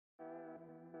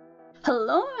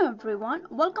Hello everyone,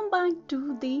 welcome back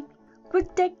to the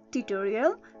Quick Tech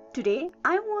tutorial. Today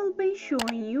I will be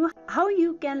showing you how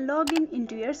you can log in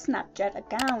into your Snapchat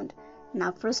account.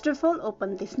 Now first of all,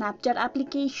 open the Snapchat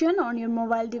application on your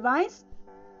mobile device.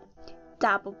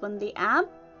 Tap open the app.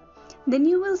 Then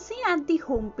you will see at the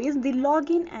home page the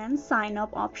login and sign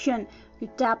up option. You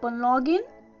tap on login.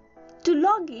 To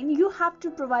log in, you have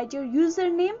to provide your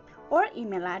username or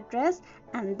email address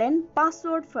and then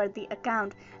password for the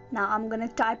account. Now I'm gonna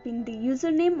type in the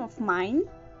username of mine.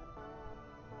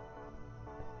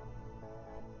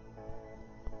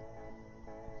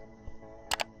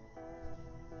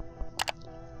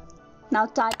 Now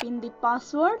type in the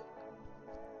password.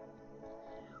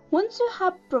 Once you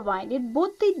have provided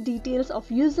both the details of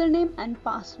username and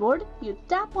password, you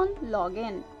tap on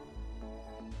login.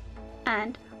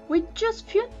 And with just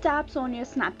few taps on your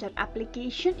Snapchat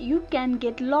application, you can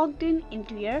get logged in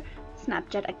into your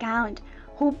Snapchat account.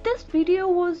 Hope this video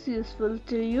was useful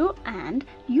to you and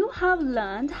you have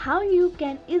learned how you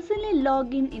can easily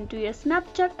log in into your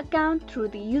Snapchat account through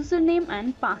the username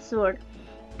and password.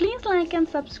 Please like and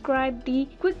subscribe the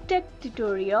Quick Tech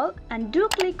tutorial and do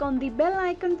click on the bell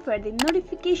icon for the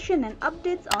notification and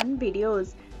updates on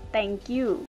videos. Thank you.